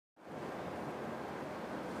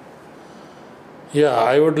Yeah,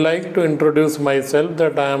 I would like to introduce myself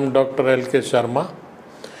that I am Dr. L.K. Sharma.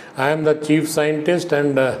 I am the Chief Scientist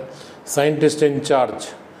and Scientist in charge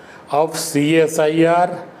of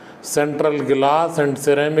CSIR, Central Glass and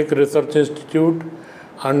Ceramic Research Institute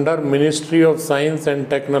under Ministry of Science and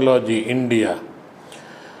Technology, India.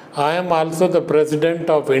 I am also the President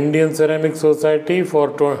of Indian Ceramic Society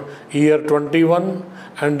for year 21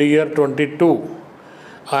 and year 22.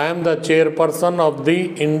 I am the chairperson of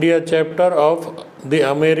the India chapter of the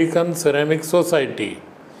American Ceramic Society.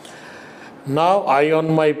 Now I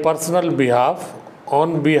on my personal behalf,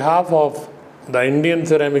 on behalf of the Indian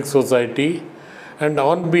Ceramic Society and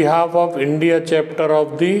on behalf of India chapter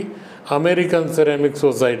of the American Ceramic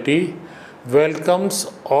Society, welcomes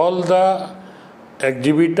all the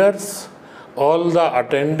exhibitors, all the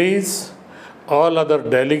attendees, all other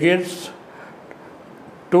delegates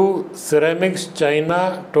to Ceramics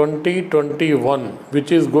China 2021,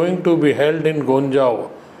 which is going to be held in Guangzhou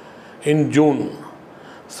in June.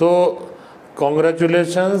 So,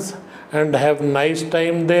 congratulations and have nice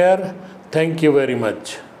time there. Thank you very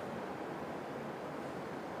much.